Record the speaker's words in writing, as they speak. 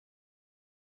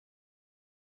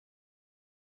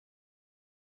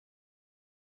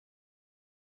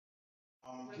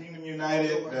Kingdom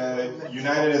United,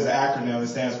 United is an acronym. It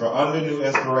stands for Under New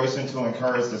Inspiration to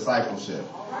Encourage Discipleship.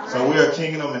 So we're a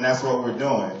kingdom, and that's what we're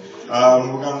doing.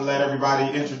 We're going to let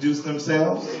everybody introduce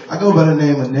themselves. I go by the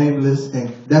name of Nameless,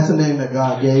 and that's a name that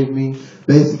God gave me,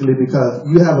 basically because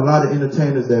you have a lot of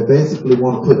entertainers that basically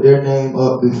want to put their name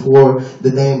up before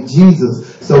the name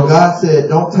Jesus. So God said,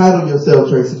 don't title yourself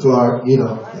Tracy Clark, you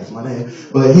know, that's my name.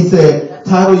 But he said,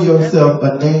 title yourself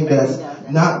a name that's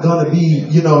not going to be,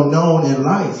 you know, known in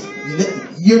life.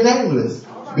 You're nameless.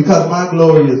 Because my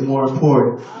glory is more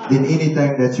important than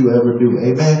anything that you ever do.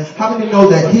 Amen. How many know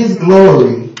that his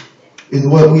glory is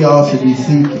what we all should be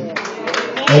seeking?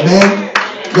 Amen.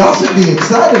 Y'all should be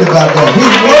excited about that.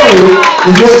 His glory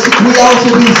is what we all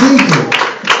should be seeking.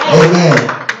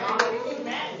 Amen.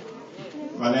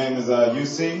 My name is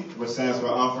UC, which stands for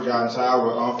Unforgotten Child.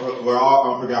 We're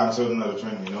all unforgotten children of the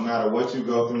Trinity. No matter what you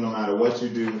go through, no matter what you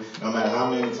do, no matter how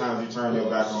many times you turn your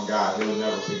back on God, He'll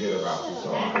never forget about you.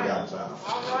 So Unforgotten Child.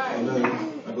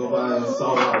 I go by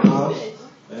Saul Out Loud.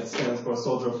 That stands for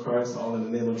Soldier of Christ, all in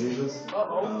the name of Jesus.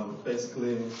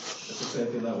 Basically, it's the same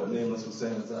thing that what Nameless was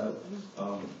saying, is that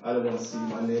I didn't want to see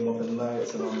my name up in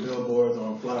lights and on billboards or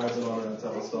on flyers and all that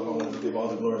type of stuff. I wanted to give all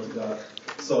the glory to God.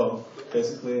 So,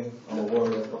 basically, I'm a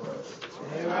warrior for Christ.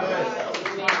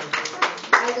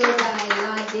 I go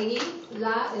by d.i.g.g.e.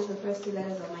 La is the first two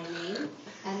letters of my name.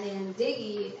 And then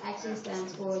d.i.g.g.e actually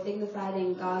stands for Dignified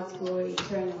in God's Glory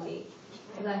Eternally.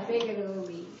 Because I figured it would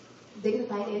be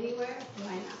dignified anywhere,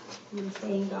 why not? I'm going to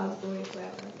stay in God's glory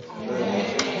forever.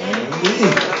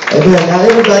 Amen. Now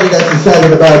everybody that's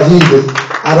excited about Jesus,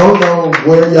 I don't know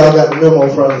where y'all got the memo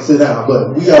from to sit down,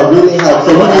 but we are really hyped.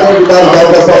 So we need everybody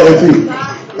back up on their feet.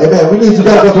 Amen. We need you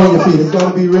back up on your feet. It's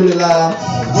going to be really loud.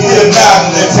 We are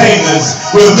not entertainers,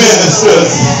 we're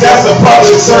ministers. That's a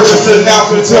public service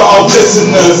announcement to all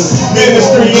listeners.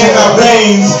 Ministry in our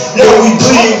veins, yeah, we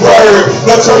bleed word.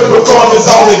 The church performers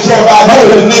only care about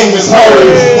who the name is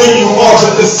heard. When you walk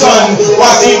with the sun,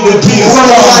 why need to be a star?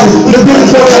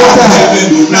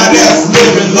 Heaven, now that's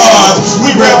living large.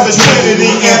 We rep the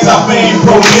Trinity, anti-fame,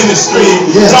 pro-ministry.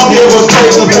 Don't give us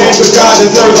praise or fame, but God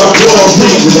deserves our glory.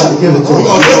 We're going to give him the glory,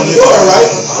 right?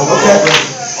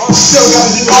 Okay.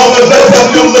 All the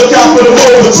left them look out for the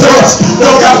whole church.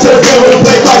 Don't got to be able to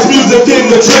play Christ music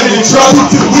in the Trinity Trust.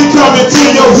 We coming to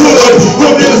your hood,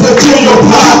 we'll minister to your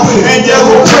pop, and yeah,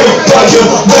 we'll pray for you,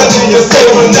 whether you're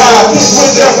saved or not.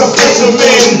 When there's a faithful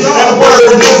man, and the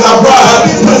word is our rod.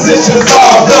 Positions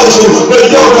are available, but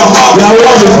you're the heart.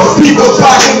 People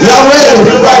talking, y'all ready?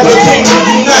 We right the Kingdom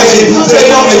United. They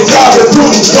on their job to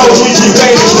prove, so we be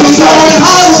waiting. We going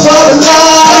home for the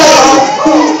Lord.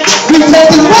 We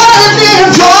take the word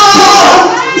in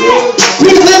God. We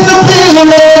lift the pillar,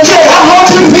 yeah. I hope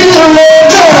you feel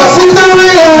it, yeah. See the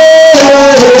real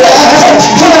Lord.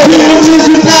 The kingdom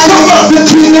is united. The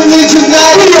kingdom is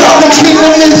united. The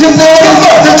kingdom is united.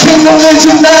 The kingdom is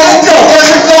united.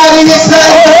 Everybody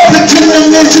excited. The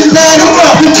kingdom is united.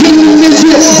 The kingdom is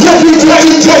united.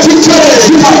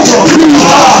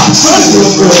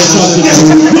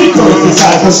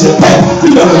 Discipleship, we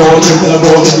don't know what you're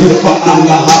going to do for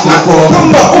Allah.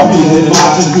 Come on, be in the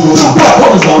house and do it.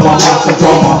 What is on my house and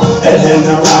drama? And then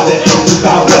around it, it's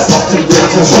about rest of the great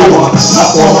consumer.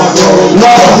 Not for my glory,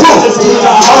 Lord, it's to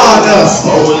the honor.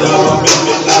 Oh, yeah, make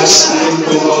me like shine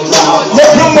with no drama.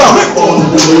 Let him up,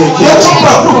 on the way, let him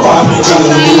up. Why me gonna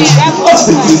be? I'm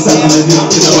 67 and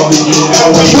you know me.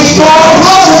 We go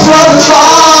home for the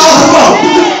Lord.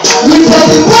 We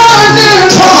take the word in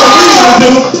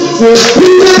God. We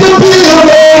live the pillar,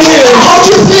 yeah. How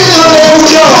you feel,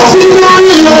 yeah? See the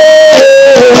real, yeah.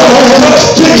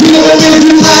 The kingdom is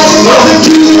united. The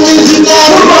kingdom is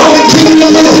united. The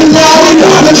kingdom is united.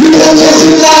 The kingdom is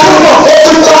united.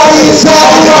 Everybody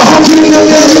inside. The kingdom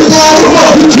is united.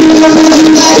 The kingdom is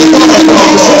united.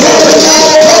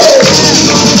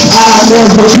 I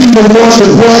never be the one to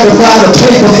brag about a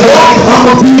paper bag.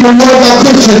 I'ma be the one that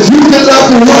Christians. You can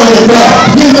love the one in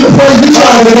that. Give it praise, you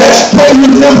trying to that. Pray you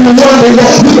never wanted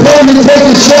that. You only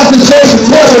taking shots and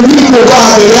saying, never need to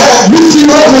ride it. You see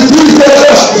what the three set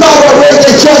up. Talk about where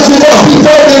they trust it up.